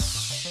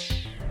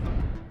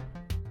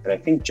that I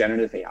think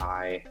generative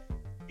AI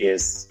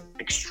is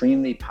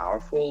extremely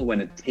powerful when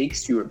it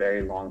takes you a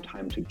very long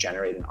time to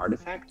generate an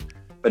artifact,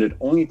 but it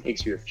only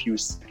takes you a few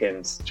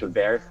seconds to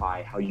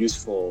verify how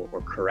useful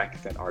or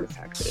correct that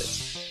artifact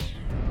is.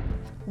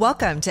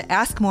 Welcome to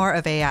Ask More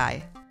of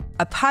AI,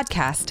 a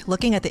podcast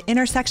looking at the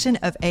intersection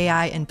of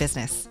AI and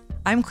business.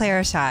 I'm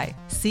Clara Shai,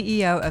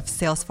 CEO of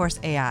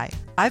Salesforce AI.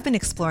 I've been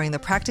exploring the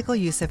practical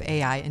use of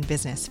AI in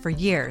business for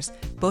years,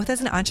 both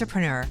as an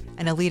entrepreneur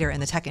and a leader in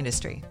the tech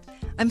industry.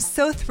 I'm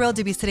so thrilled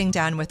to be sitting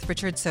down with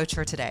Richard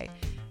Socher today.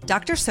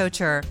 Dr.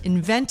 Socher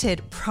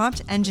invented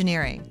prompt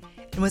engineering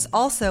and was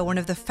also one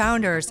of the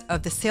founders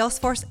of the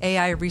Salesforce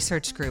AI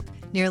Research Group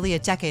nearly a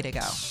decade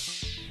ago.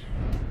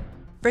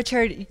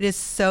 Richard, it is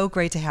so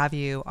great to have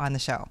you on the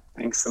show.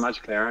 Thanks so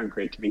much, Clara.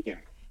 Great to be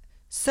here.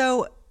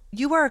 So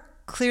you are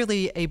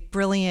clearly a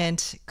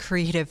brilliant,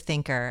 creative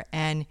thinker,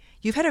 and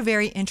you've had a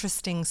very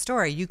interesting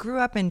story. You grew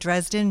up in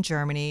Dresden,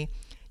 Germany.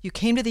 You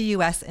came to the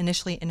U.S.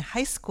 initially in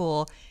high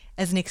school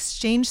as an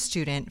exchange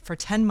student for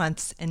 10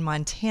 months in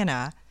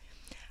Montana.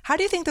 How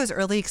do you think those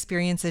early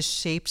experiences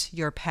shaped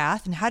your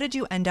path, and how did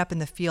you end up in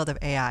the field of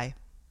AI?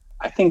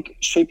 I think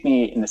shaped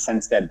me in the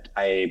sense that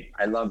I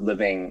love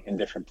living in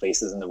different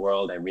places in the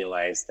world. I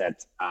realized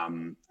that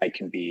I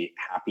can be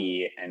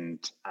happy and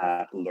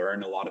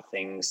learn a lot of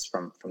things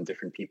from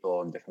different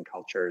people and different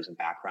cultures and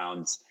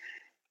backgrounds.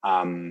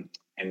 And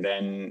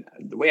then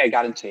the way I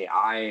got into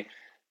AI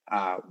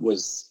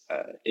was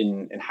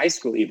in high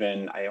school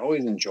even. I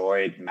always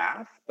enjoyed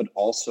math, but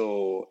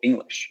also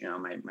English. You know,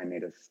 my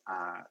native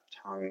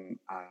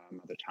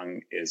mother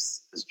tongue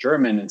is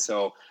German. And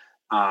so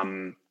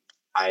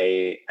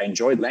I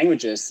enjoyed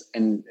languages,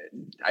 and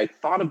I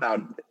thought about,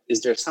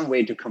 is there some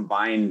way to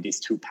combine these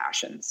two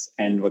passions?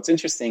 And what's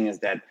interesting is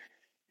that,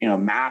 you know,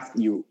 math,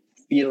 you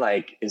feel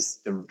like is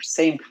the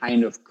same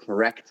kind of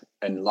correct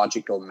and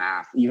logical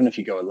math, even if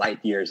you go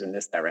light years in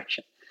this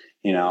direction,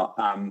 you know,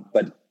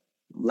 but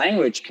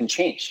language can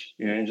change.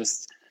 You know,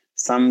 just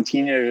some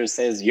teenager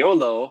says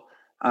YOLO,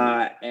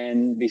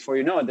 and before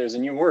you know it, there's a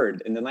new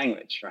word in the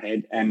language,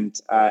 right? And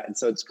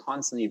so it's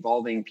constantly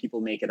evolving. People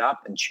make it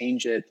up and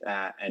change it,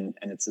 and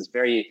it's this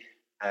very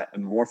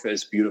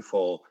amorphous,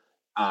 beautiful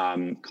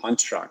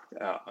construct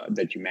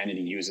that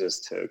humanity uses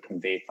to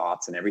convey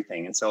thoughts and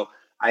everything. And so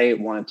I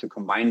wanted to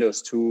combine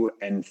those two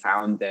and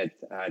found that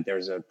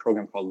there's a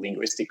program called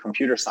Linguistic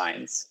Computer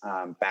Science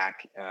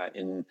back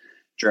in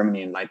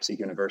Germany in Leipzig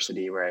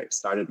University, where I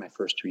started my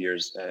first 2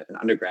 years in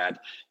undergrad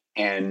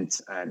and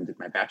did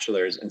my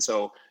bachelor's. And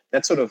so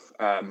that's sort of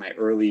my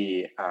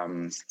early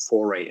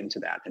foray into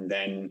that. And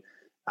then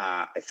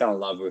I fell in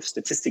love with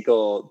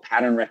statistical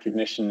pattern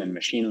recognition and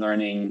machine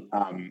learning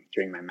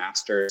during my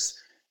master's.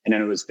 And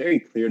then it was very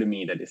clear to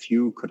me that if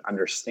you could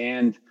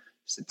understand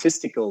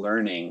statistical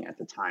learning at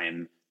the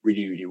time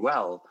really, really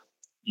well,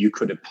 you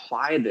could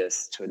apply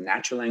this to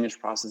natural language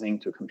processing,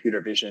 to computer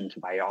vision, to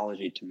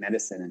biology, to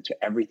medicine, and to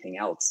everything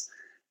else.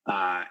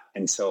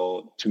 And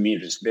so to me,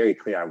 it was very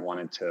clear I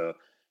wanted to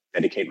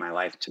dedicate my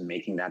life to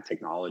making that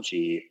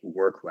technology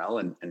work well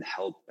and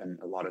help in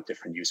a lot of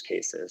different use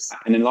cases.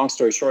 And then long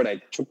story short,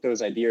 I took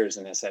those ideas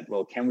and I said,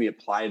 well, can we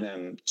apply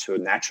them to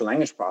natural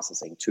language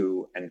processing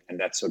too? And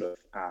that's sort of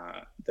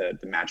the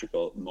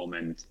magical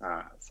moment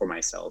for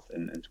myself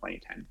in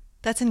 2010.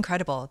 That's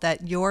incredible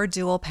that your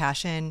dual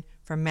passion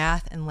for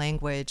math and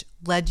language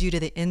led you to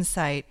the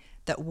insight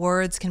that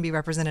words can be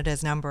represented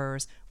as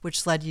numbers,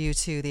 which led you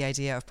to the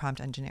idea of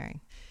prompt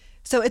engineering.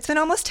 So it's been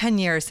almost 10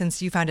 years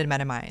since you founded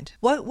MetaMind.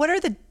 What are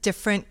the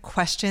different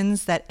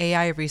questions that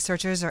AI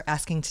researchers are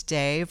asking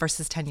today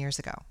versus 10 years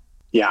ago?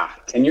 Yeah,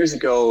 10 years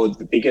ago,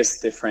 the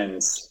biggest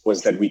difference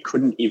was that we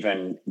couldn't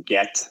even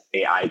get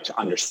AI to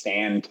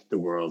understand the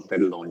world,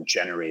 let alone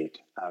generate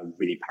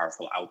really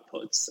powerful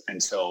outputs.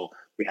 And so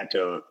we had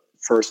to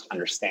first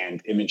understand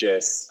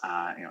images.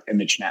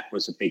 ImageNet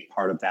was a big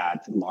part of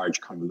that. Large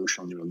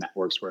convolutional neural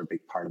networks were a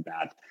big part of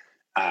that.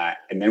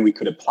 And then we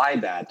could apply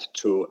that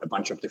to a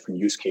bunch of different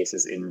use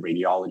cases in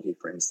radiology,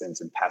 for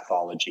instance, in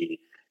pathology,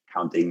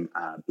 counting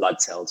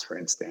blood cells, for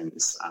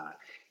instance.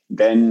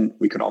 Then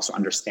we could also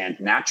understand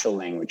natural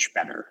language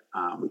better.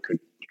 We could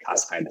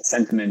classify the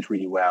sentiment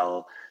really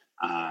well.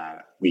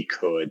 We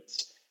could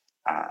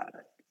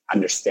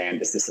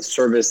understand, is this a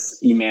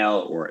service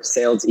email or a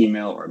sales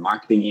email or a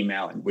marketing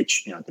email, and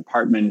which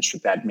department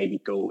should that maybe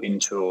go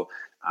into?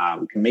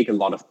 We can make a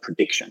lot of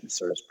predictions.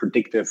 So it's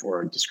predictive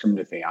or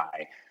discriminative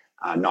AI.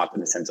 Not in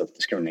the sense of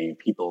discriminating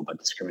people, but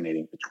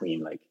discriminating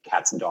between like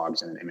cats and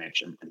dogs in an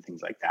image and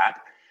things like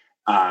that.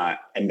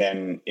 And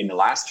then in the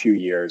last few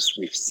years,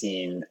 we've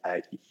seen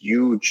a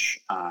huge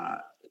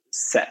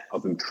set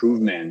of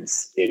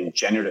improvements in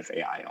generative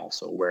AI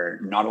also, where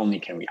not only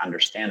can we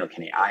understand or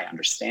can AI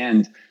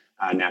understand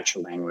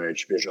natural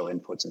language, visual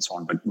inputs, and so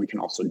on, but we can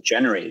also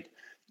generate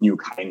new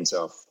kinds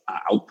of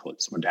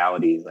outputs,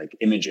 modalities like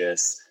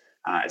images,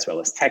 as well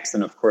as text.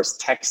 And of course,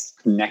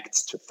 text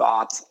connects to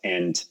thought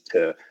and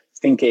to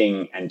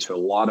thinking and to a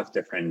lot of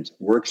different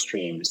work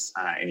streams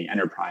in the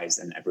enterprise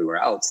and everywhere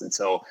else. And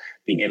so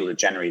being able to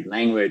generate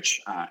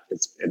language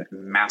is a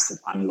massive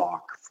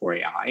unlock for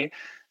AI.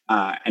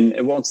 And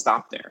it won't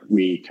stop there.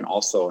 We can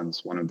also, and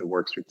it's one of the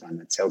works we've done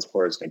at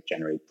Salesforce, like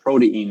generate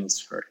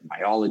proteins for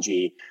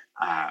biology.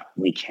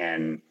 We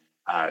can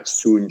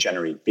soon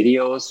generate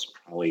videos,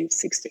 probably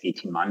 6 to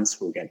 18 months.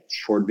 We'll get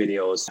short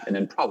videos, and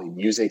then probably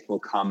music will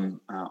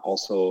come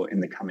also in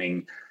the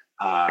coming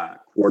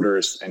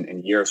quarters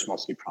and years,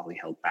 mostly probably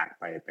held back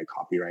by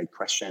copyright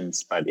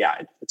questions. But yeah,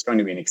 it's going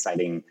to be an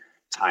exciting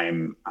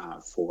time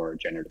for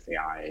generative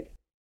AI.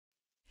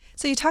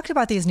 So you talked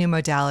about these new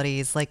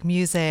modalities like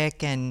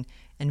music and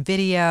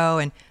video.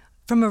 And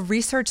from a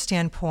research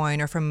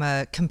standpoint or from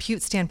a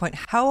compute standpoint,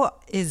 how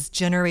is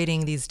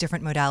generating these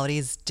different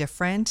modalities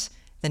different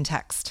than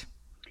text?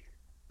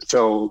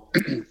 So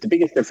the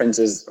biggest difference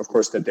is, of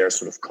course, that they're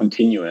sort of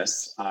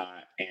continuous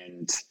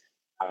and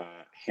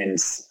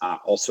hence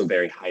also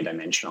very high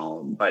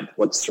dimensional. But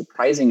what's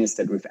surprising is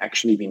that we've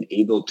actually been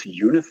able to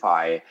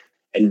unify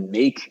and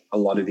make a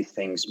lot of these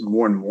things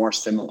more and more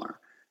similar.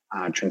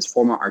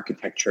 Transformer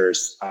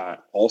architectures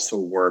also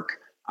work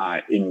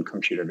in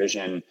computer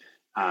vision.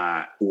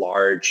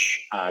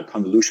 Large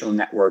convolutional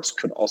networks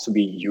could also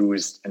be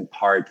used in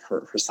part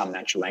for some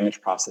natural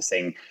language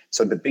processing.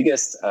 So the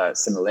biggest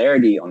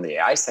similarity on the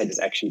AI side is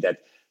actually that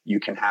you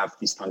can have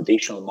these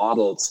foundational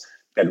models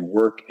that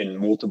work in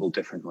multiple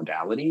different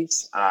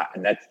modalities.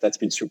 And that's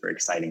been super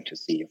exciting to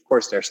see. Of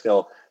course, there's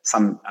still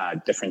some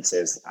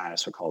differences,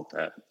 so-called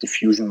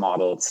diffusion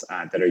models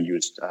that are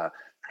used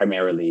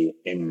primarily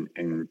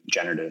in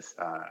generative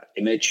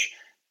image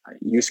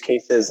use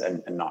cases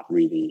and not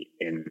really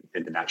in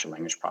the natural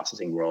language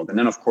processing world. And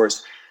then, of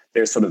course,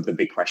 there's sort of the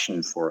big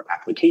question for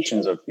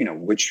applications of,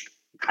 which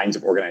kinds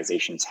of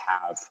organizations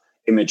have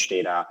image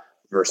data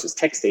versus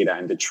text data.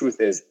 And the truth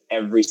is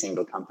every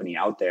single company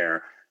out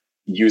there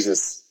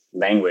uses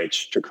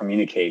language to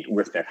communicate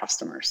with their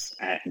customers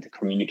and to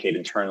communicate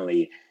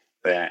internally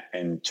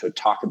and to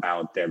talk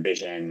about their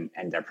vision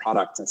and their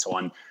products and so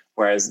on.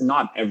 Whereas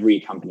not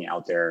every company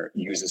out there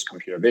uses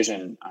computer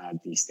vision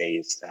these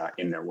days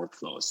in their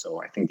workflows.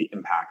 So I think the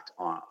impact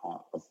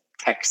of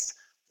text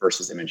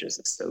versus images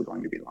is still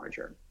going to be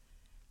larger.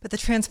 But the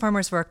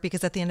transformers work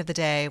because at the end of the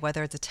day,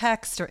 whether it's a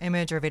text or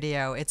image or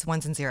video, it's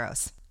ones and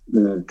zeros.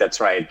 That's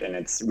right.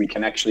 And we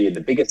can actually,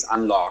 the biggest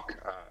unlock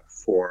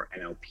for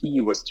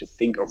NLP was to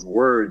think of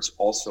words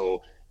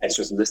also as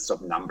just lists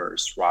of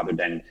numbers rather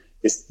than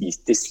these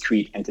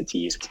discrete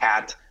entities.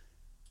 Cat,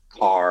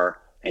 car,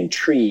 and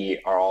tree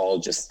are all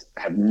just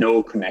have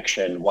no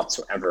connection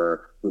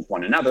whatsoever with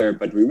one another.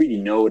 But we really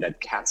know that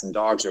cats and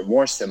dogs are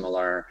more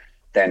similar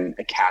than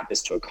a cat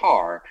is to a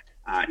car,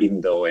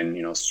 even though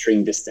in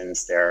string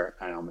distance, they're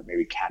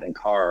maybe cat and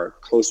car are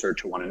closer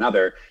to one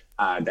another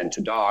than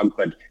to dog.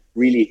 But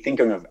really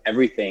thinking of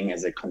everything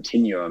as a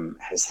continuum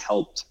has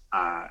helped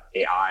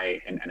AI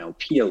and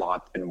NLP a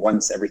lot. And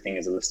once everything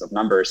is a list of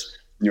numbers,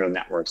 neural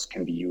networks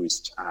can be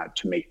used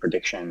to make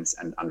predictions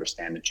and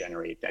understand and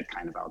generate that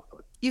kind of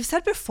output. You've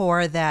said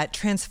before that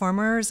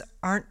transformers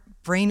aren't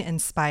brain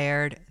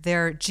inspired,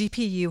 they're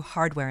GPU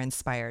hardware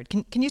inspired.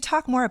 Can you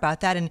talk more about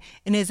that? And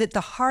is it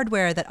the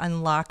hardware that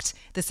unlocked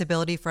this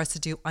ability for us to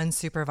do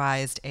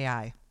unsupervised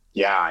AI?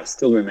 Yeah, I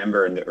still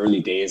remember in the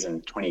early days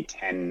in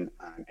 2010,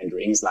 Andrew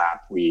Ng's lab,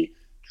 we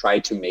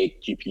tried to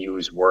make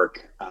GPUs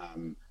work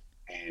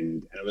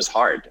and it was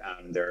hard.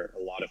 There are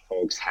a lot of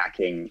folks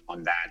hacking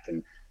on that.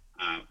 And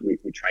we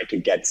tried to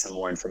get some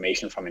more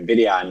information from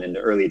NVIDIA. And in the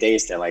early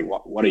days, they're like,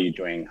 what are you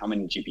doing? How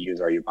many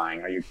GPUs are you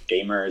buying? Are you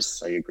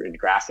gamers? Are you in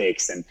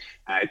graphics? And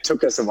it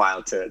took us a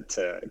while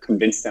to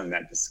convince them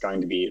that this is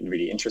going to be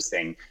really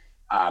interesting.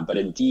 But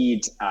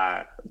indeed,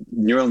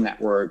 neural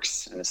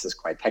networks, and this is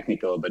quite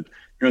technical, but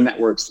neural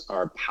networks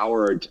are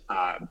powered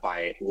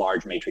by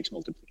large matrix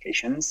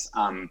multiplications.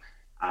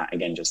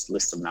 Again, just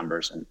lists of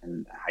numbers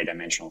and high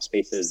dimensional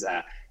spaces.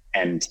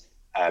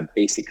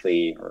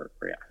 Basically,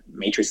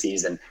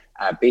 matrices, and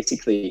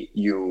basically,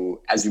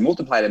 as you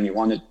multiply them, you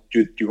want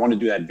to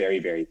do that very,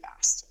 very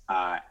fast.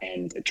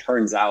 And it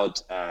turns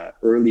out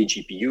early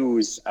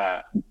GPUs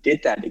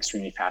did that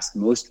extremely fast,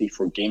 mostly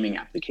for gaming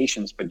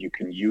applications, but you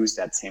can use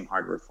that same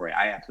hardware for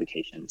AI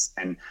applications.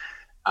 And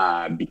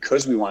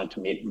because we wanted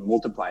to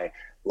multiply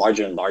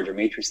larger and larger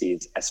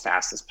matrices as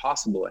fast as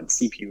possible, and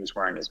CPUs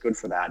weren't as good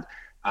for that,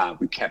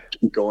 we kept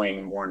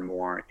going more and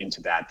more into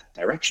that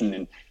direction.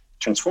 And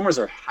transformers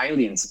are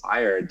highly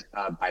inspired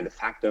by the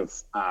fact of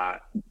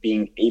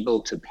being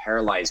able to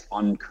parallelize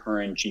on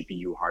current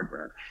GPU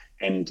hardware.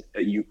 And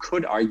you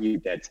could argue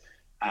that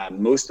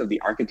most of the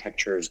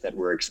architectures that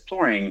we're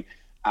exploring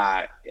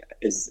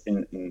is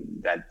in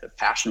that the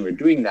fashion we're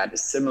doing that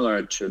is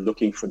similar to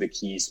looking for the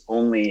keys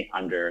only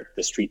under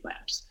the street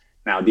lamps.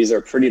 Now, these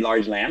are pretty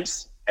large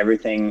lamps.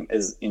 Everything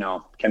is,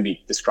 can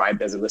be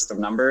described as a list of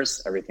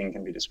numbers. Everything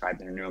can be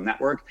described in a neural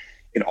network.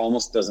 It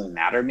almost doesn't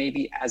matter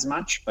maybe as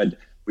much, but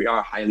we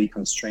are highly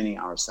constraining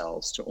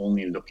ourselves to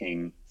only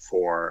looking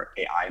for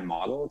AI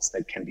models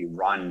that can be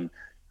run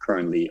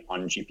currently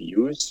on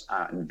GPUs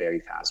and very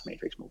fast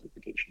matrix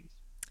multiplications.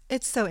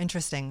 It's so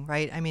interesting,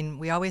 right? I mean,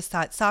 we always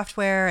thought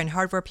software and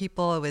hardware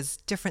people, it was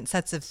different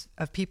sets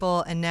of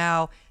people. And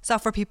now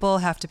software people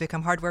have to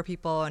become hardware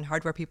people, and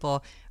hardware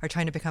people are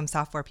trying to become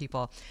software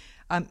people.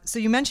 So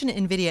you mentioned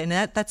NVIDIA, and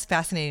that's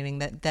fascinating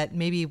that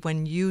maybe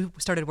when you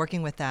started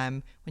working with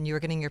them, when you were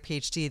getting your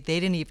PhD, they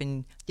didn't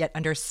even yet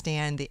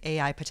understand the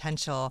AI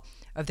potential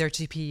of their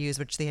GPUs,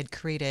 which they had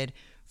created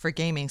for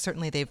gaming.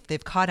 Certainly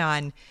they've caught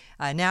on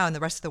now, and the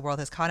rest of the world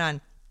has caught on.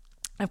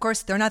 Of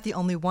course, they're not the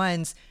only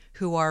ones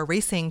who are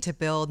racing to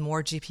build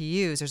more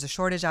GPUs. There's a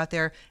shortage out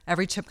there.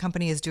 Every chip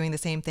company is doing the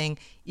same thing.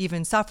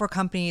 Even software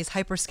companies,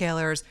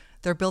 hyperscalers,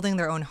 they're building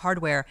their own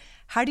hardware.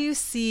 How do you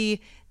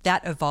see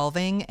that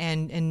evolving?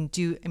 And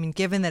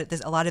given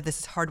that a lot of this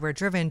is hardware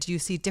driven, do you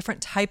see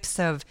different types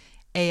of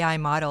AI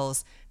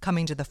models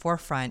coming to the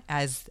forefront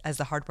as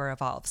the hardware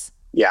evolves?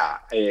 Yeah,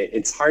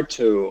 it's hard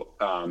to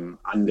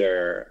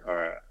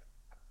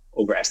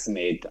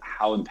overestimate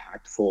how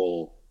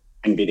impactful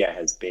NVIDIA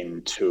has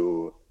been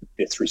to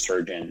this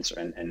resurgence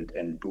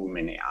and boom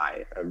in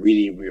AI.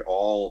 Really, we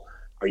all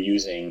are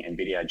using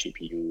NVIDIA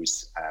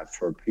GPUs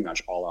for pretty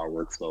much all our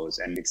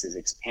workflows, and this is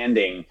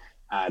expanding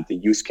the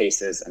use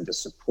cases and the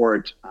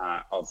support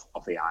of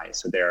AI.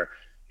 So they're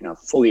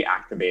fully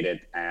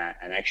activated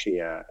and actually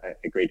a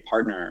great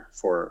partner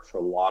for a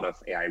lot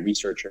of AI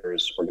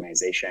researchers,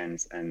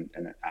 organizations, and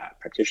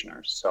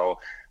practitioners. So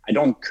I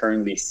don't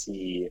currently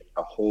see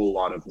a whole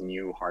lot of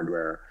new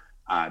hardware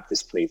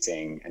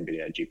displacing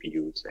NVIDIA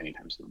GPUs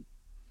anytime soon.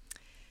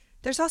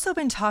 There's also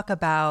been talk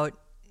about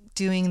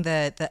doing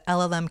the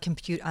LLM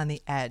compute on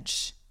the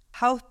edge.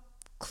 How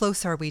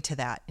close are we to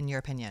that, in your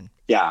opinion?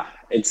 Yeah,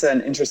 it's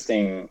an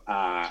interesting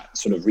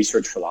sort of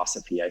research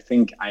philosophy. I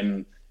think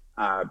I'm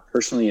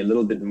personally a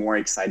little bit more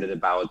excited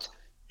about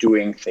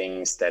doing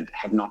things that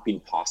have not been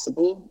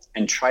possible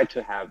and try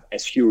to have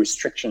as few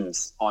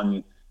restrictions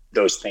on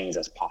those things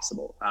as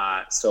possible.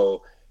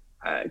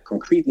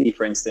 Concretely,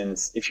 for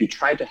instance, if you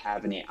try to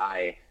have an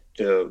AI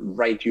to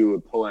write you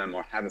a poem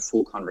or have a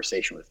full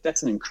conversation with,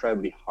 that's an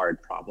incredibly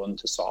hard problem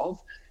to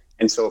solve.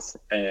 And so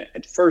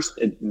at first,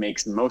 it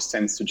makes most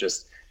sense to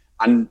just,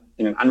 in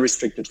an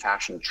unrestricted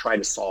fashion, try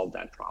to solve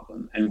that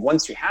problem. And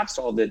once you have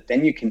solved it,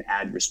 then you can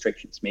add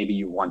restrictions. Maybe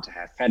you want to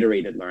have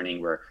federated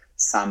learning where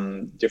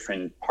some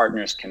different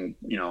partners can,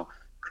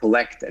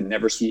 collect and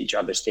never see each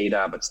other's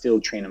data, but still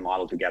train a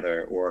model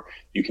together. Or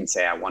you can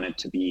say, I want it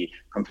to be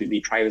completely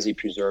privacy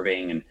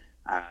preserving and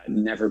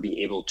never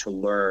be able to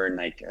learn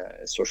like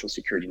a social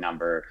security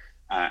number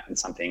and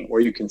something. Or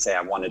you can say,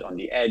 I want it on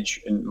the edge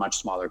in much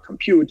smaller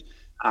compute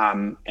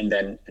and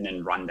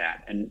then run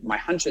that. And my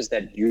hunch is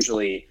that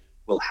usually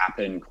will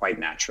happen quite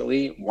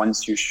naturally.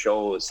 Once you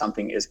show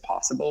something is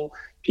possible,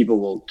 people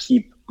will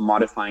keep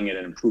modifying it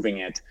and improving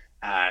it.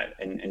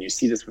 And you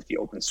see this with the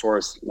open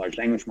source large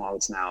language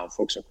models now.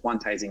 Folks are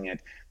quantizing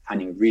it,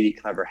 finding really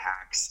clever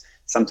hacks,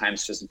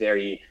 sometimes just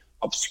very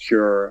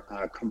obscure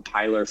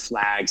compiler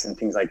flags and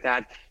things like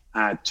that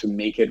to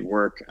make it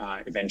work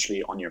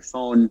eventually on your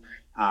phone.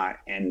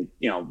 And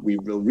we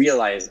will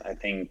realize, I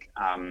think,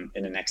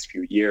 in the next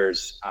few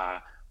years,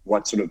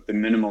 what sort of the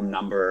minimum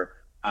number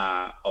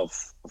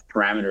of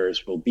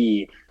parameters will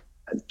be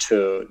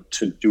to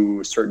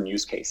do certain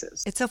use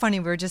cases. It's so funny.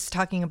 We were just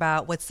talking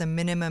about what's the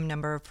minimum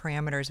number of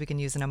parameters we can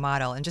use in a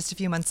model. And just a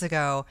few months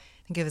ago,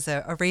 I think it was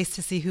a race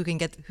to see who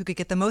could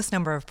get the most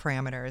number of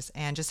parameters,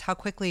 and just how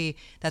quickly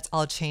that's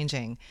all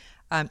changing.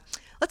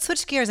 Let's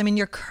switch gears. I mean,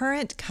 your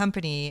current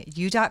company,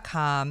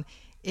 U.com,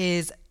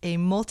 is a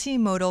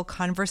multimodal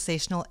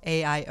conversational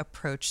AI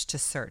approach to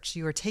search.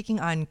 You are taking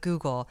on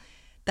Google.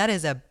 That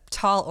is a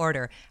tall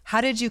order.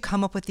 How did you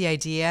come up with the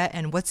idea,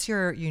 and what's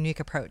your unique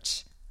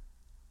approach?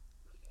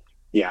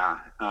 Yeah,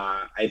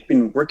 I've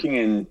been working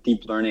in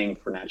deep learning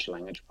for natural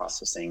language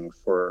processing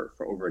for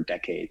over a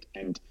decade.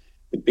 And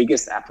the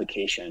biggest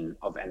application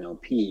of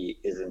NLP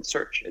is in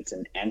search. It's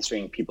in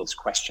answering people's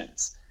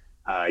questions,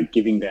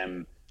 giving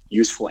them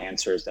useful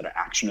answers that are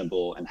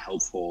actionable and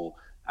helpful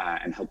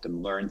and help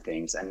them learn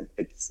things. And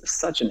it's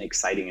such an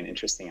exciting and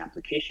interesting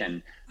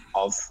application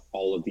of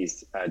all of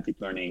these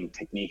deep learning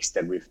techniques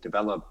that we've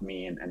developed,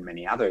 me and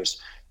many others.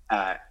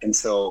 And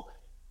so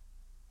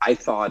I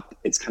thought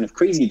it's kind of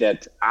crazy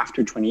that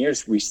after 20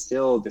 years, we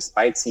still,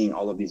 despite seeing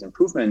all of these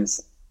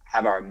improvements,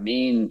 have our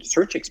main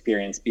search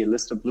experience be a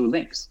list of blue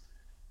links.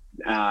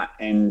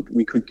 And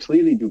we could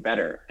clearly do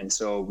better. And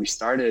so we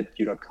started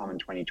U.com in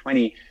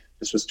 2020.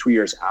 This was 2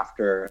 years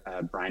after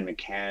Brian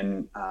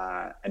McCann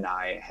and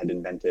I had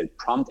invented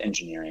prompt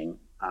engineering,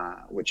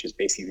 which is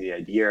basically the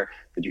idea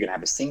that you can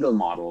have a single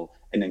model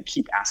and then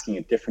keep asking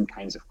it different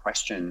kinds of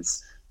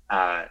questions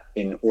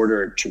in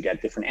order to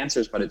get different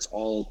answers, but it's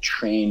all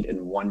trained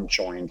in one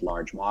joined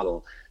large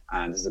model.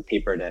 This is a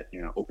paper that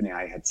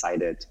OpenAI had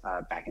cited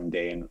back in the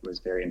day, and it was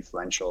very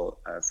influential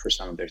for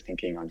some of their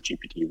thinking on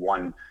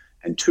GPT-1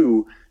 and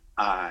 2.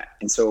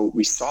 And so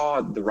we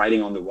saw the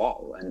writing on the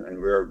wall, and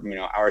we're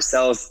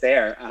ourselves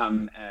there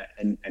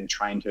and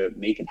trying to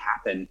make it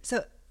happen.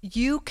 So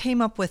you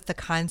came up with the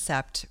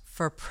concept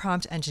for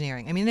prompt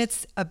engineering. I mean,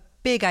 it's a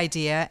big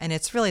idea, and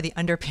it's really the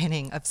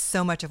underpinning of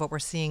so much of what we're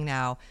seeing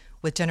now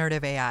with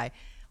generative AI.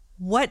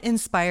 What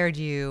inspired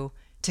you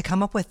to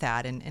come up with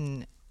that,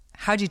 and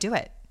how'd you do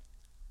it?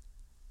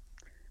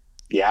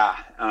 Yeah,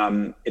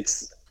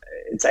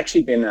 it's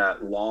actually been a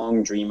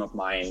long dream of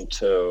mine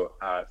to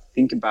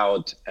think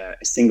about a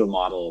single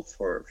model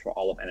for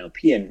all of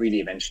NLP and really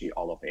eventually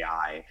all of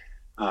AI.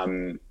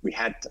 We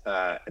had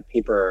a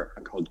paper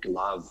called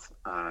GLOVE,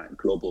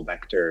 Global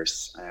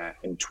Vectors,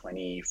 in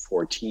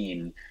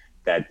 2014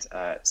 that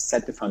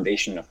set the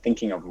foundation of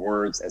thinking of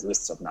words as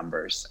lists of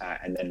numbers.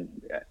 And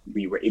then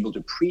we were able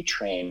to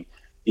pre-train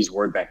these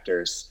word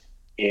vectors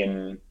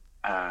in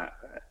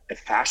a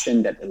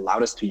fashion that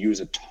allowed us to use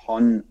a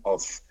ton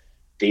of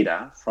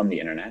data from the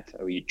internet.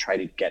 We tried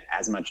to get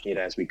as much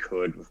data as we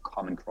could with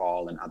Common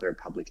Crawl and other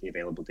publicly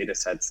available data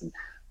sets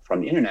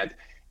from the internet.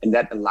 And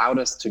that allowed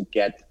us to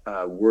get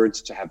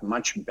words to have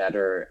much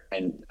better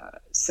and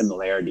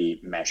similarity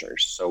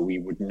measures. So we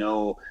would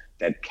know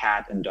that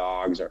cats and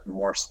dogs are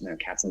more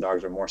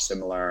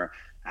similar.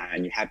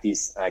 And you have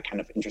these kind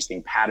of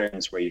interesting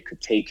patterns where you could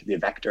take the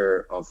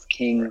vector of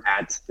king,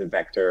 add the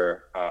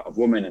vector of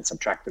woman, and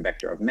subtract the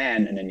vector of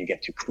man, and then you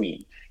get to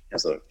queen.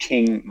 So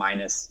king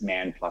minus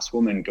man plus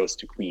woman goes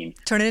to queen.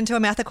 Turn it into a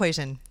math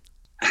equation.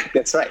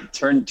 That's right.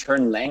 Turn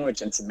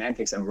language and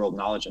semantics and world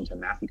knowledge into a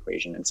math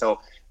equation. And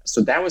so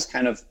that was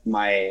kind of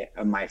my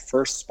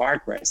first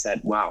spark where I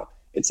said, wow,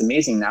 it's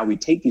amazing. Now we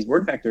take these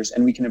word vectors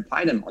and we can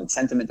apply them on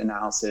sentiment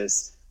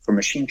analysis, for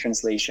machine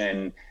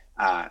translation,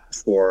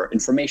 for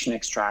information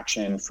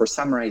extraction, for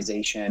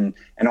summarization,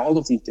 and all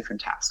of these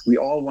different tasks. We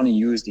all want to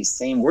use these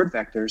same word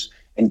vectors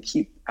and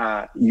keep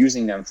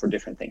using them for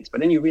different things.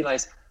 But then you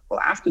realize, well,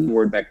 after the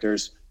word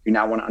vectors, you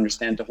now want to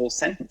understand the whole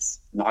sentence,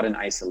 not in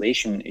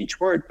isolation, each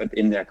word, but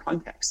in their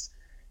context.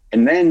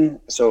 And then,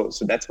 so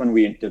that's when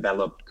we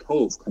developed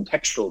COVE,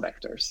 contextual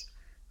vectors,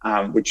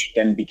 which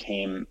then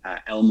became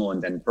Elmo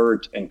and then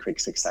BERT in quick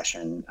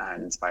succession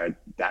and inspired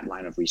that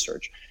line of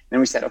research. And then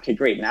we said, okay,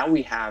 great. Now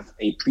we have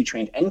a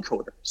pre-trained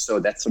encoder.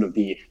 So that's sort of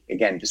the,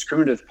 again,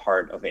 discriminative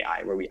part of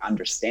AI where we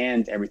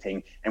understand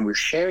everything and we're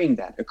sharing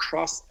that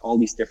across all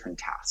these different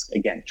tasks.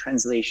 Again,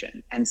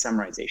 translation and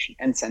summarization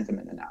and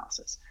sentiment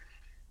analysis.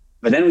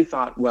 But then we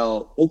thought,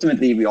 well,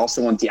 ultimately, we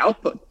also want the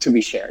output to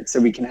be shared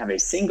so we can have a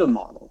single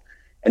model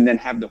and then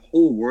have the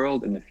whole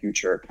world in the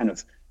future kind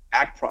of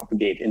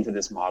propagate into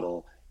this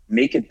model,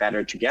 make it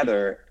better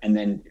together, and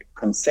then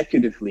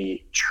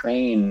consecutively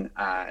train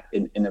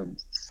in a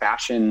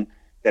fashion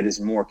that is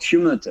more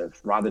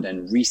cumulative rather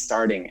than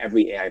restarting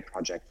every AI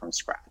project from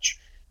scratch.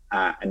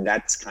 And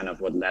that's kind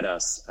of what led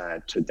us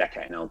to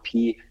Deca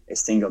NLP, a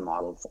single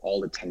model for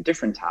all the 10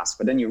 different tasks.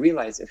 But then you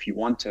realize if you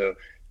want to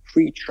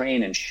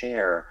pre-train and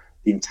share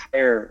the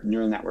entire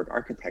neural network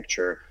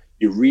architecture,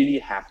 you really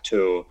have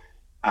to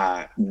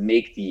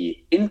make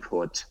the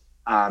input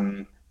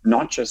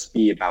not just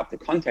be about the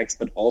context,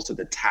 but also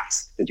the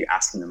task that you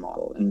ask in the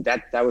model. And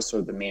that was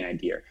sort of the main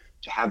idea.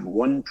 To have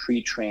one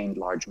pre-trained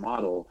large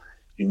model,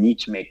 you need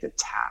to make the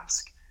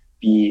task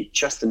be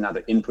just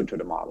another input to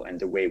the model.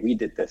 And the way we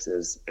did this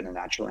is in a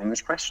natural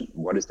language question.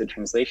 What is the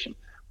translation?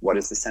 What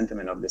is the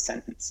sentiment of the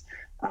sentence?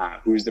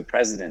 Who is the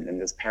president in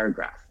this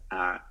paragraph?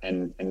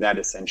 And that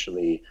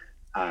essentially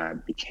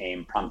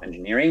became prompt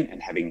engineering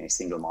and having a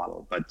single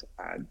model. But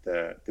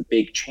the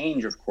big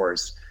change, of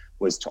course,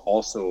 was to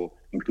also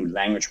include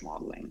language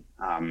modeling,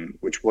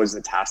 which was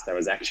the task that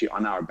was actually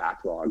on our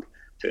backlog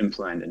to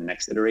implement in the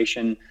next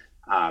iteration.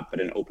 But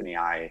in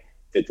OpenAI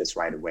did this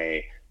right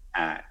away.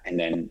 And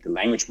then the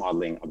language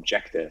modeling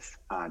objective,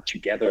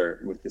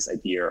 together with this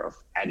idea of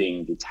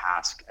adding the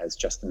task as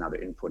just another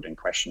input and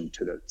question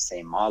to the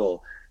same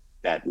model,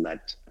 that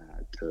led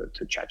to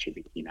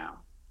ChatGPT now.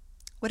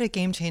 What a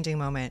game-changing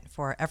moment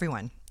for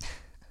everyone.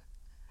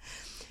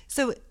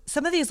 So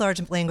some of these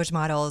large language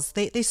models,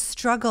 they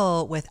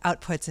struggle with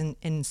outputs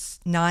in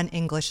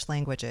non-English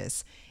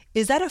languages.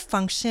 Is that a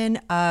function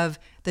of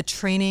the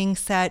training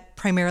set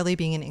primarily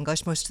being in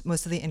English? Most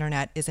of the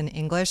internet is in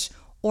English.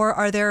 Or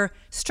are there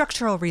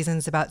structural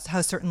reasons about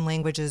how certain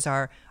languages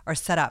are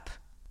set up?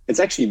 It's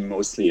actually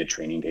mostly a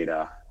training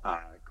data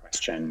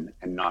question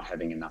and not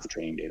having enough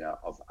training data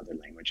of other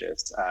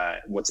languages.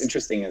 What's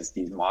interesting is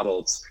these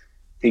models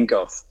think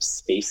of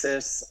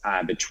spaces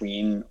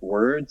between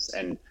words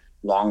and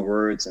long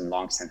words and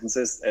long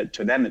sentences.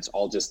 To them, it's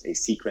all just a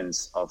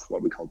sequence of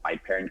what we call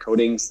byte pair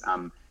encodings.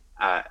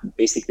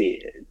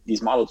 Basically,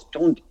 these models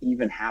don't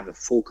even have a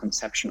full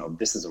conception of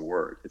this is a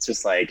word. It's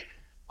just like,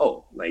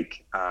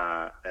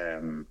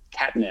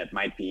 catnip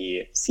might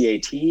be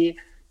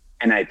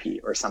CAT-NIP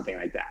or something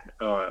like that.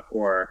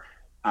 Or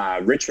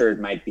Richard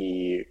might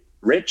be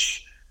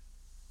rich,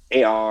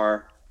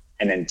 AR,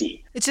 and then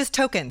D. It's just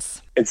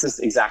tokens. It's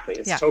just, exactly.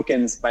 It's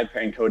tokens, byte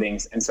pair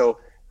encodings. And so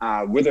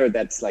whether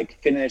that's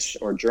like Finnish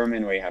or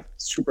German where you have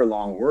super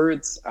long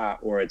words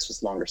or it's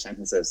just longer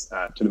sentences,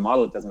 to the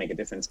model, it doesn't make a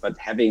difference. But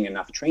having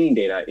enough training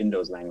data in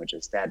those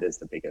languages, that is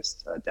the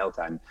biggest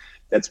delta. And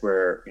that's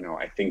where,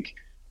 I think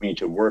we need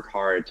to work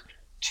hard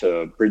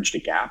to bridge the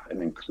gap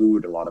and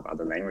include a lot of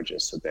other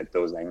languages so that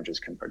those languages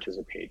can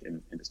participate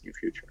in this new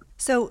future.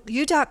 So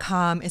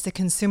U.com is a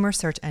consumer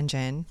search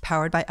engine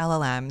powered by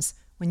LLMs.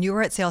 When you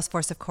were at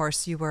Salesforce, of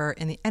course, you were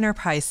in the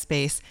enterprise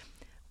space.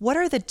 What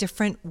are the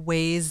different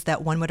ways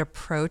that one would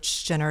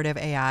approach generative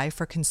AI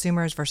for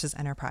consumers versus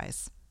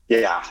enterprise?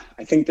 Yeah,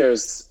 I think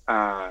there's,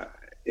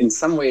 in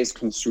some ways,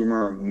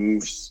 consumer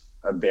moves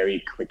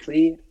very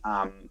quickly,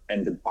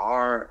 and the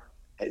bar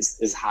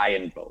is high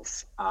in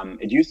both.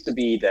 It used to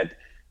be that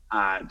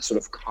sort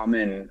of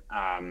common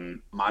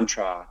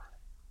mantra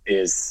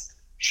is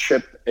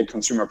ship a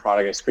consumer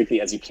product as quickly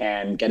as you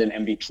can, get an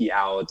MVP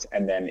out,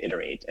 and then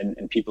iterate.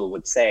 And people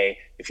would say,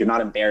 if you're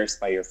not embarrassed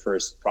by your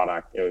first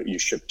product, you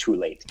ship too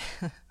late.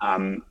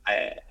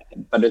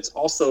 But it's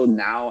also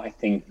now, I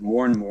think,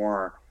 more and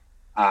more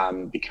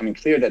becoming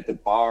clear that the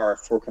bar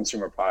for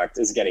consumer products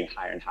is getting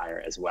higher and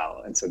higher as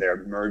well. And so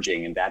they're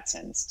merging in that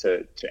sense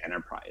to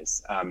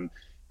enterprise.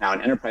 Now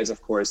in enterprise,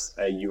 of course,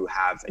 you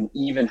have an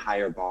even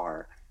higher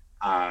bar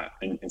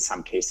in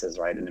some cases,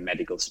 right? In the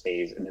medical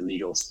space, in the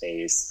legal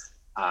space,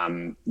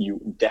 you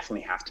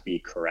definitely have to be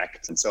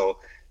correct. And so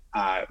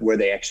where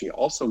they actually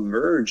also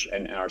merge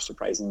and are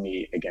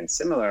surprisingly, again,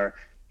 similar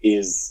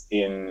is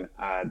in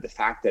the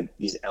fact that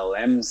these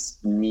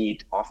LMs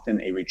need often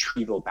a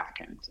retrieval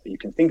backend. You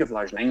can think of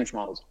large language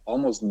models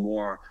almost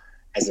more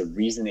as a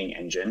reasoning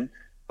engine,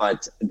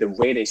 but the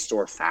way they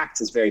store facts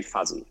is very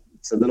fuzzy.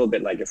 It's a little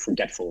bit like a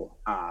forgetful,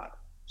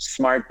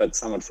 smart but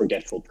somewhat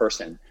forgetful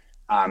person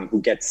who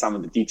gets some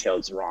of the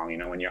details wrong. You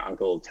know, when your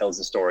uncle tells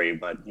a story,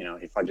 but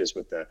he fudges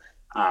with the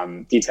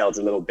details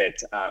a little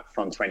bit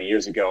from 20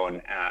 years ago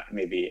and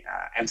maybe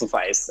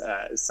amplifies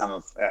some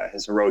of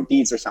his heroic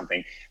deeds or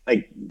something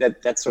like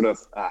that. That's sort of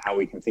how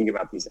we can think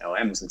about these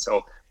LMs. And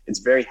so it's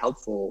very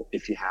helpful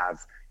if you have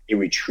a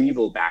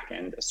retrieval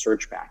backend, a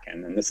search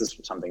backend. And this is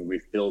something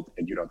we've built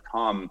at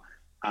U.com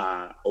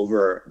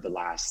over the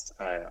last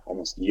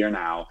almost year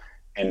now,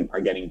 and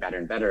are getting better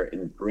and better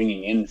in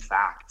bringing in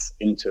facts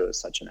into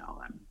such an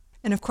LM.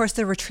 And of course,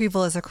 the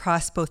retrieval is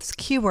across both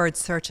keyword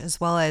search as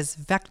well as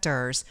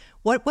vectors.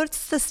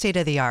 What's the state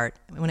of the art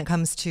when it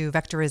comes to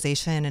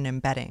vectorization and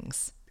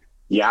embeddings?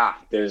 Yeah,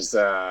 there's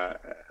a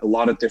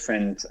lot of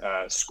different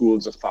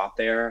schools of thought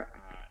there.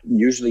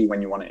 Usually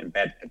when you want to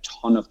embed a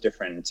ton of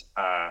different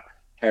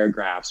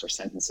paragraphs or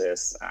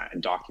sentences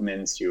and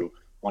documents, you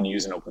want to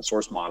use an open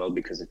source model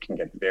because it can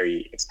get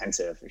very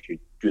expensive if you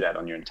do that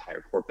on your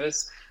entire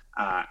corpus.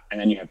 And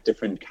then you have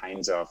different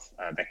kinds of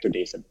vector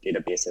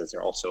databases.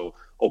 There are also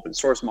open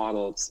source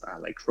models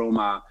like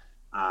Chroma,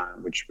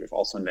 which we've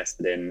also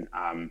invested in.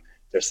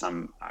 There's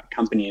some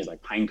companies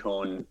like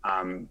Pinecone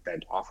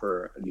that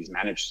offer these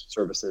managed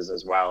services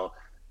as well.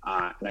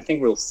 And I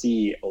think we'll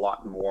see a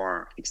lot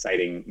more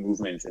exciting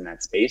movements in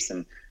that space,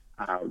 and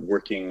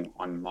working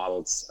on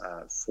models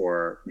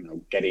for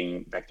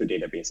getting vector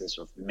databases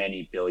of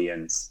many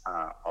billions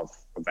of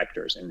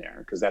vectors in there,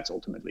 because that's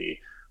ultimately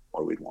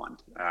what we'd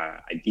want.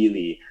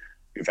 Ideally,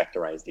 we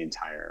vectorize the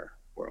entire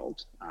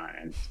world,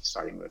 and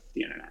starting with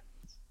the internet.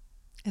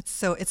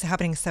 It's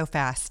happening so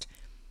fast.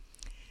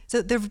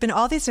 So there have been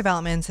all these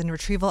developments in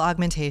retrieval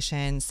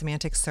augmentation,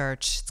 semantic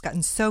search. It's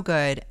gotten so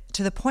good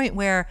to the point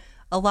where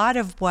a lot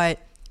of what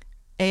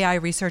AI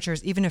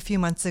researchers even a few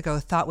months ago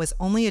thought was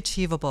only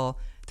achievable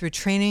through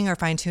training or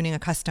fine-tuning a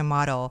custom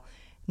model,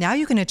 now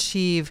you can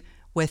achieve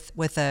with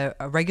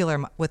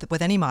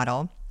any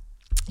model,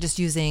 just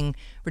using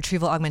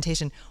retrieval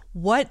augmentation.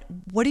 What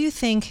do you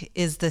think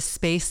is the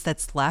space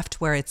that's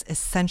left where it's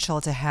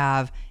essential to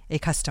have a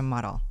custom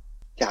model?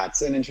 Yeah,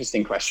 it's an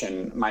interesting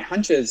question. My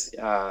hunch is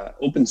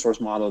open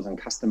source models and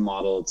custom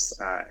models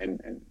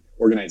and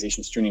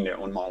organizations tuning their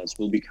own models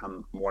will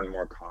become more and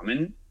more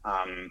common.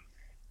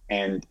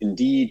 And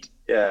indeed,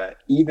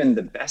 even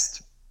the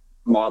best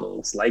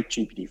models like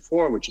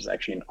GPT-4, which is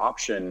actually an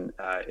option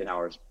in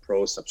our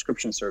pro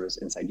subscription service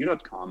inside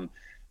U.com,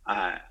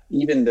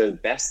 even the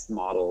best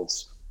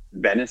models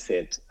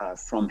benefit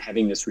from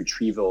having this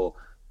retrieval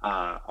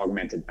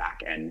augmented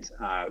backend,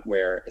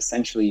 where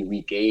essentially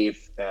we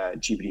gave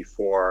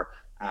GPT-4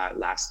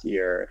 last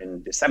year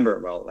in December,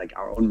 like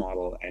our own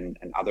model and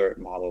other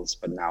models,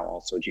 but now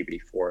also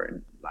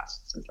GPT-4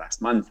 since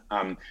last month,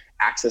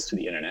 access to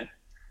the internet.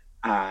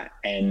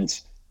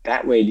 And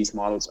that way, these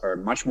models are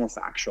much more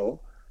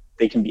factual.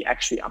 They can be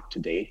actually up to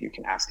date. You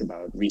can ask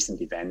about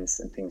recent events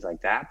and things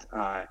like that,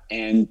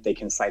 and they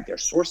can cite their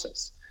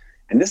sources.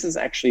 And this is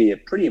actually a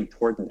pretty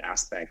important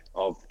aspect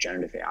of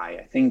generative AI.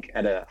 I think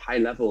at a high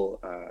level,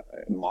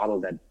 a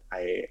model that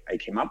I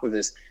came up with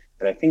is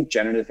that I think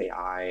generative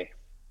AI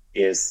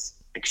is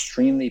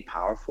extremely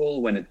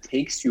powerful when it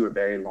takes you a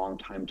very long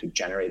time to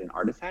generate an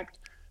artifact,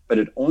 but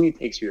it only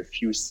takes you a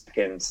few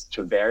seconds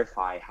to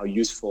verify how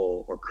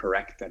useful or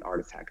correct that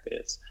artifact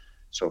is.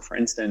 So for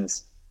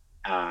instance,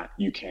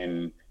 you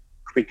can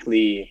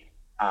quickly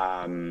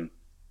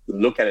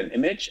look at an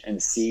image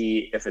and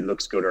see if it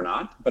looks good or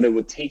not, but it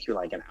would take you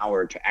like an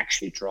hour to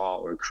actually draw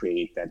or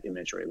create that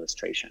image or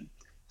illustration.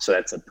 So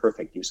that's a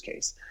perfect use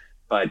case.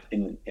 But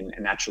in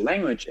natural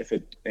language, if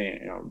it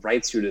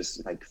writes you this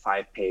like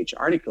 5-page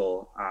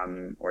article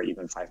or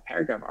even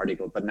 5-paragraph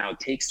article, but now it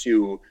takes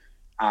you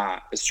a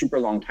super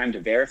long time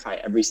to verify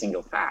every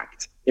single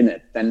fact in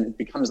it, then it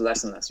becomes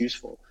less and less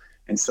useful.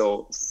 And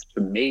so to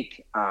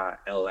make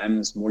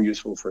LLMs more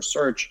useful for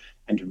search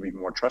and to be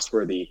more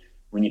trustworthy,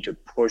 we need to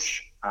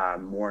push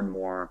more and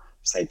more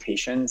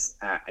citations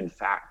and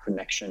fact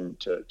connection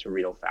to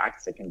real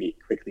facts that can be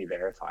quickly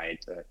verified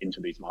into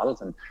these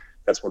models. And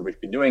that's what we've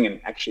been doing. And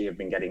actually have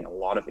been getting a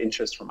lot of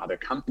interest from other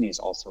companies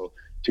also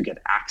to get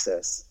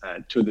access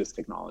to this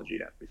technology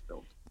that we've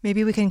built.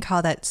 Maybe we can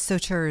call that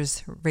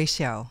Socher's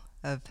ratio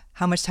of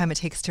how much time it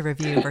takes to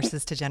review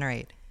versus to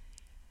generate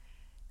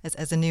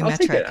as a new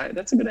metric.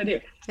 That's a good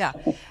idea. Yeah.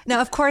 Now,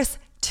 of course,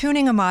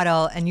 tuning a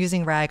model and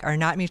using RAG are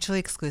not mutually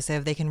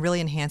exclusive. They can really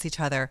enhance each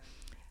other.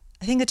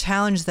 I think the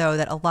challenge, though,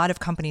 that a lot of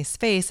companies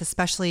face,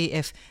 especially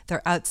if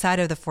they're outside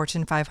of the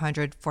Fortune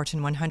 500,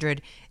 Fortune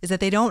 100, is that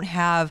they don't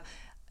have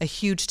a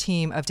huge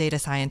team of data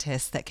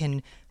scientists that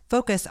can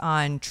focus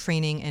on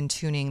training and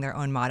tuning their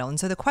own model. And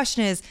so the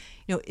question is,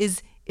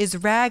 is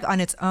RAG on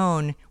its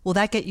own, will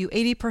that get you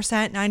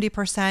 80%,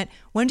 90%?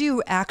 When do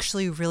you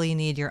actually really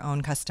need your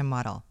own custom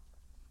model?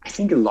 I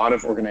think a lot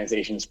of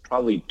organizations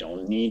probably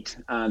don't need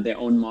their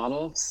own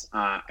models.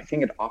 I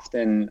think it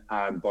often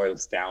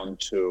boils down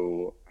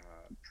to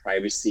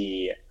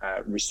privacy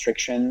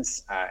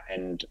restrictions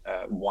and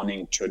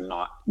wanting to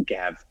not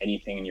have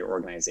anything in your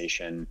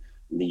organization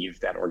leave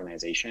that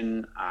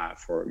organization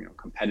for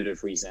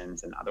competitive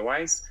reasons and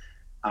otherwise.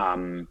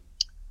 And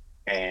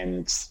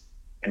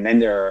then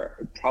there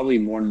are probably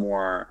more and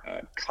more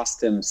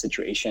custom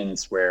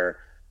situations where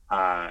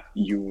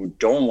you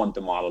don't want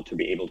the model to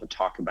be able to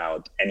talk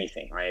about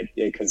anything, right?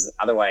 Because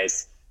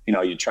otherwise,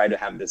 you try to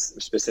have this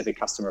specific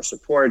customer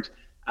support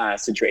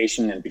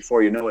situation, and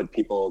before you know it,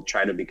 people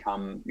try to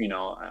become,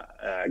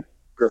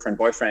 girlfriend,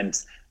 boyfriend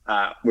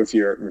with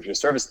your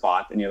service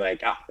bot, and you're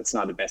like, that's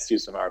not the best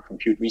use of our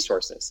compute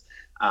resources.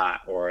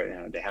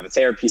 Or they have a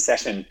therapy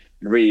session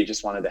and really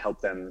just wanted to help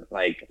them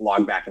like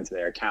log back into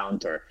their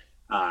account or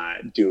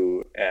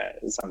do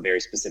some very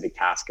specific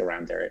task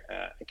around their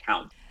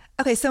account.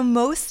 Okay, so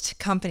most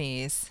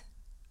companies,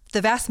 the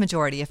vast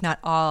majority, if not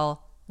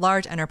all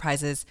large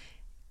enterprises,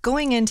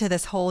 going into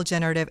this whole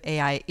generative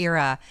AI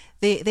era,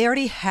 they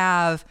already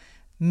have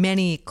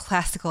many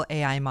classical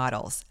AI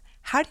models.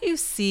 How do you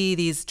see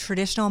these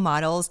traditional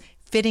models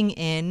fitting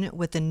in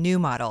with the new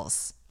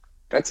models?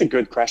 That's a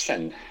good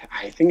question.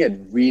 I think it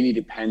really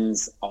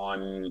depends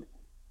on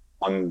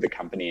the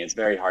company. It's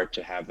very hard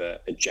to have a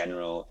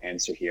general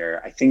answer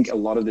here. I think a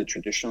lot of the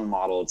traditional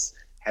models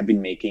have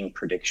been making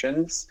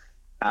predictions.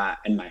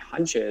 And my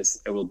hunch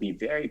is it will be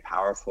very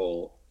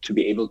powerful to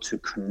be able to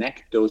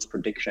connect those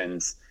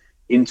predictions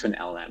into an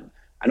LLM.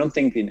 I don't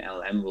think an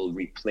LLM will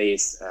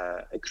replace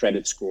a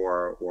credit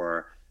score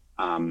or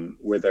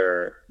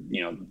whether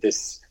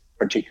this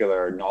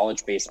particular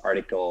knowledge-based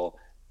article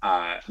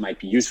might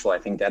be useful. I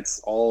think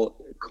that's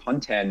all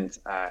content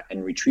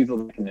and retrieval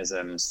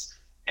mechanisms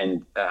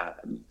and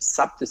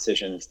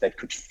sub-decisions that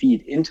could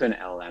feed into an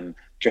LLM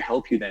to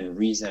help you then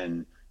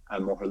reason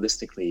more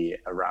holistically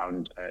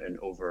around and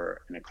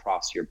over and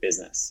across your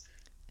business.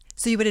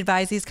 So you would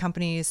advise these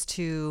companies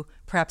to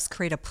perhaps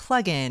create a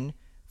plugin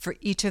for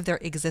each of their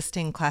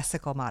existing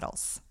classical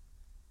models?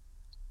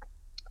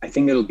 I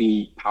think it'll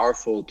be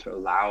powerful to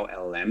allow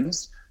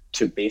LLMs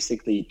to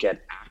basically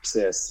get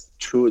access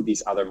to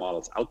these other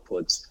models'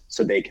 outputs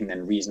so they can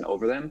then reason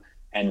over them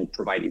and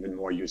provide even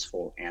more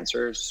useful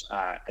answers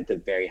at the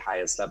very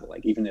highest level.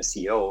 Like even a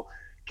CEO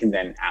can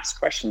then ask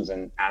questions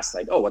and ask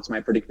like, what's my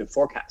predictive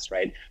forecast,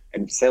 right?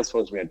 And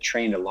Salesforce, we had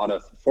trained a lot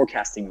of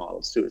forecasting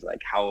models too. It's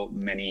like how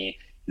many,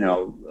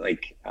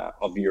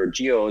 of your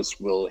geos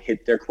will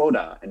hit their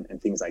quota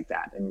and things like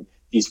that. And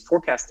these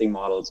forecasting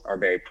models are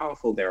very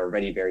powerful. They're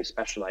already very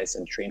specialized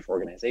and trained for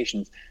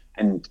organizations.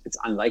 And it's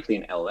unlikely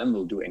an LLM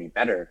will do any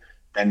better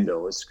than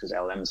those because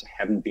LLMs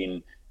haven't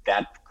been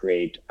that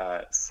great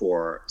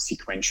for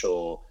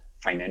sequential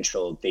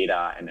financial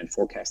data and then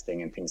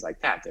forecasting and things like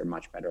that. They're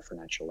much better for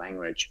natural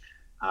language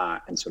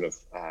and sort of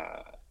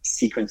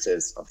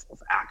sequences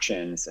of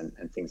actions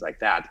and things like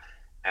that.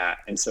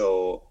 And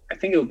so I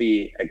think it'll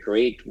be a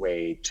great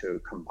way to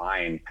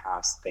combine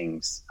past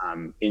things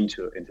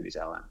into these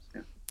LLMs.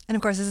 Yeah. And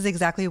of course, this is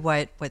exactly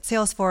what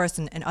Salesforce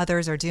and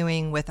others are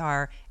doing with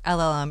our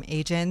LLM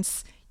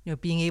agents,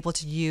 being able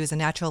to use a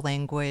natural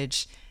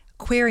language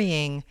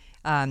querying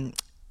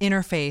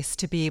interface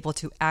to be able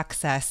to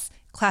access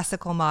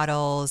classical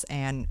models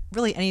and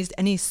really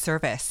any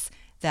service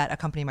that a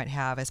company might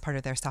have as part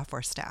of their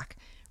software stack.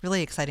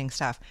 Really exciting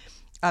stuff.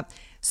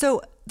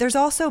 So there's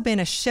also been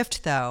a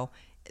shift, though,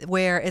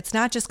 where it's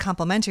not just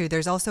complementary.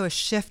 There's also a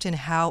shift in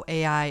how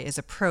AI is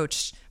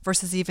approached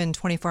versus even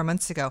 24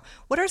 months ago.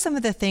 What are some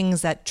of the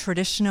things that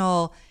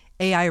traditional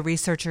AI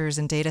researchers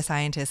and data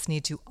scientists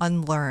need to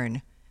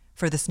unlearn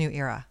for this new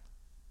era?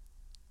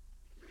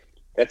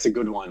 That's a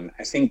good one.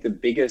 I think the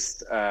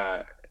biggest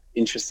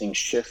interesting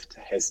shift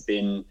has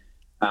been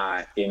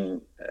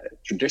In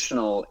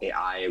traditional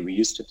AI, we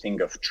used to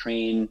think of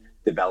train,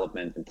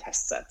 development, and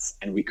test sets,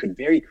 and we could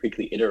very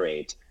quickly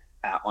iterate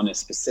on a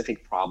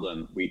specific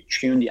problem. We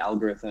tune the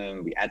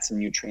algorithm, we add some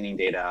new training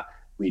data,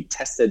 we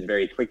test it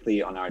very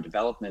quickly on our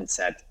development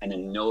set, and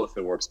then know if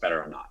it works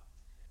better or not.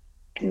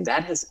 And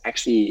that has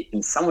actually,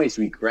 in some ways,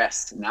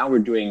 regressed. Now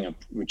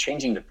we're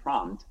changing the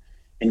prompt,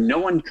 and no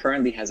one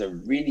currently has a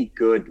really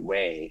good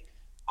way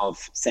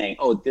of saying,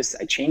 oh,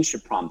 I changed the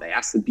prompt. I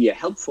asked to be a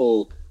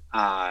helpful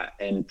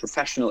and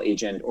professional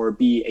agent, or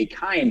be a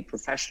kind,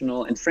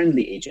 professional, and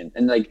friendly agent.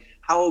 And like,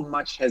 how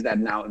much has that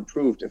now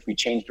improved if we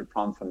change the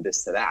prompt from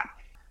this to that?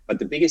 But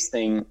the biggest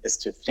thing is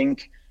to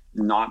think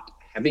not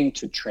having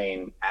to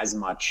train as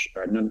much,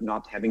 or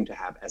not having to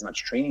have as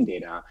much training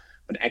data,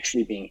 but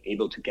actually being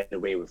able to get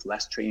away with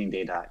less training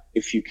data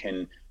if you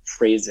can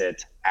phrase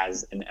it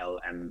as an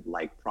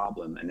LLM-like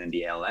problem. And then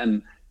the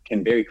LLM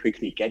can very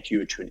quickly get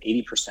you to an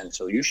 80%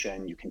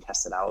 solution. You can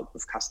test it out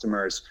with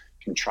customers,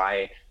 can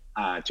try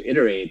to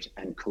iterate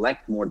and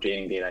collect more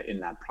training data in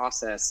that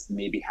process,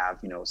 maybe have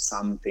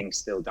some things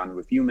still done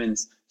with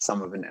humans,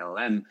 some of an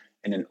LLM,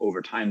 and then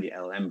over time the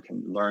LLM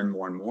can learn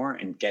more and more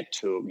and get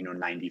to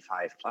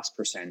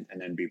 95+%, and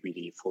then be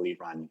really fully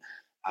run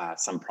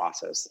some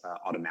process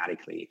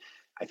automatically.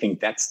 I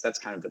think that's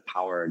kind of the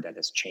power that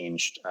has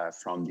changed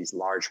from these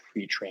large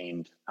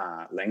pre-trained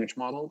language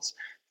models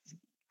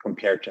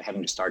compared to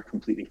having to start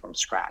completely from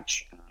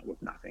scratch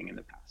with nothing in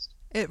the past.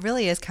 It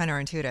really is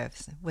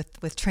counterintuitive.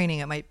 With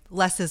training,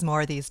 less is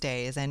more these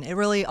days. And it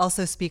really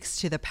also speaks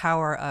to the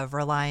power of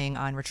relying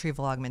on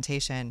retrieval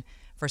augmentation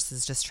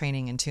versus just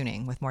training and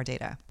tuning with more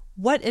data.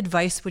 What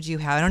advice would you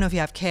have? I don't know if you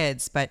have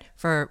kids, but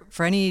for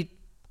any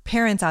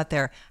parents out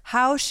there,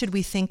 how should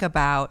we think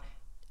about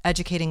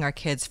educating our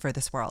kids for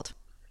this world?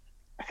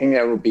 I think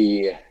that will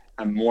be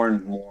a more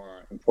and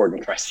more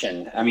important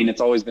question. I mean,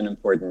 it's always been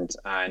important,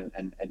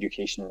 and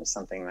education is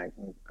something like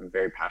I'm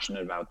very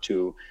passionate about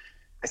too.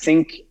 I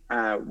think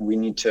we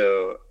need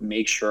to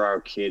make sure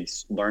our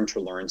kids learn to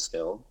learn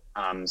still.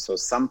 So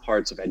some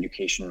parts of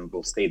education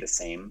will stay the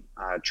same,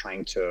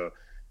 trying to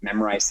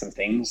memorize some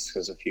things,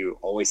 because if you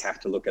always have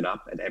to look it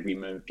up at every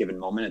given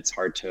moment, it's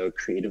hard to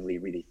creatively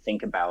really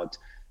think about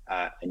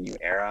a new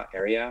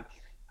area.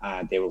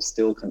 They will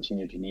still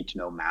continue to need to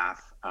know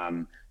math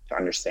to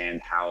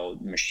understand how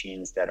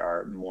machines that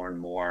are more and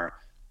more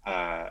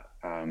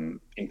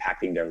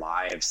impacting their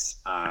lives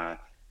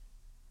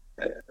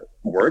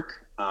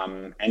work.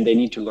 And they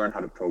need to learn how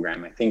to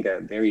program. I think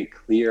a very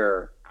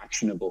clear,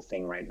 actionable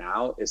thing right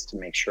now is to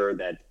make sure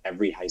that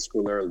every high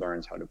schooler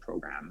learns how to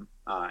program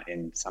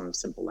in some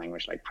simple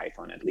language like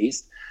Python at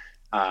least.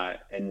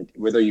 And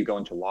whether you go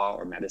into law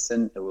or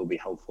medicine, it will be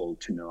helpful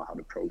to know how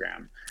to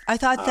program. I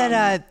thought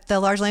that the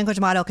large language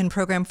model can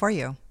program for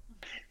you.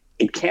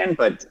 It can,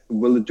 but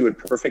will it do it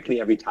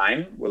perfectly every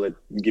time? Will it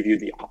give you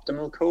the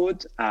optimal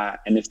code?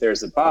 And if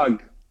there's a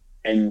bug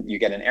and you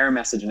get an error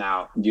message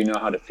now, do you know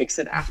how to fix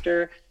it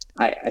after?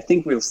 I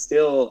think we'll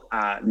still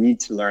need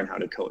to learn how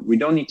to code. We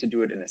don't need to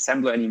do it in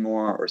assembler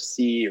anymore, or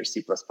C or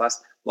C++. A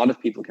lot of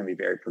people can be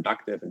very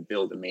productive and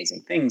build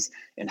amazing things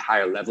in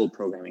higher level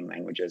programming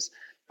languages,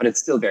 but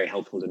it's still very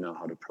helpful to know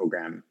how to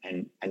program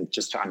and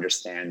just to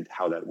understand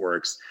how that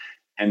works.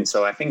 And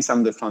so I think some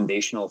of the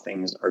foundational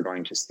things are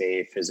going to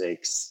stay: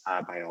 physics,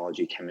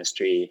 biology,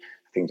 chemistry.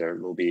 I think there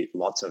will be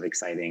lots of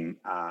exciting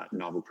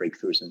novel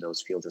breakthroughs in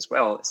those fields as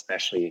well,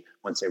 especially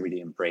once they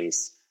really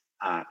embrace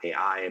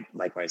AI,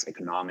 likewise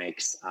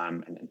economics,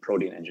 and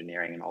protein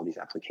engineering and all these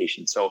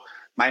applications. So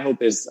my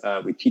hope is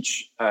we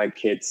teach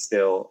kids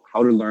still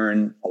how to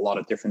learn a lot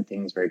of different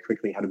things very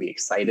quickly, how to be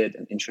excited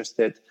and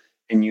interested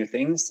in new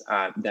things,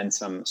 then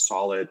some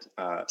solid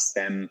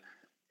STEM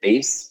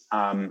base,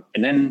 and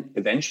then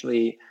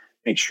eventually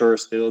make sure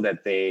still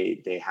that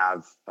they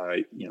have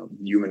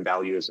human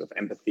values of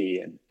empathy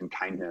and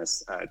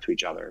kindness to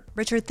each other.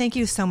 Richard, thank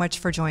you so much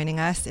for joining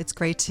us. It's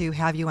great to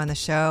have you on the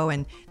show,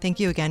 and thank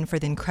you again for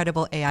the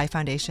incredible AI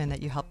foundation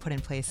that you helped put in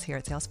place here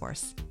at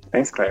Salesforce.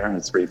 Thanks, Claire.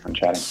 It's really fun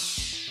chatting.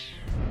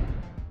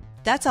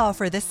 That's all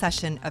for this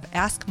session of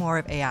Ask More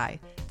of AI,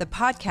 the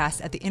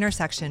podcast at the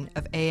intersection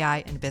of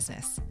AI and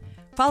business.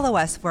 Follow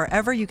us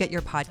wherever you get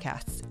your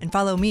podcasts, and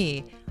follow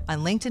me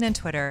on LinkedIn and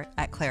Twitter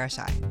at Claire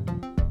Shai.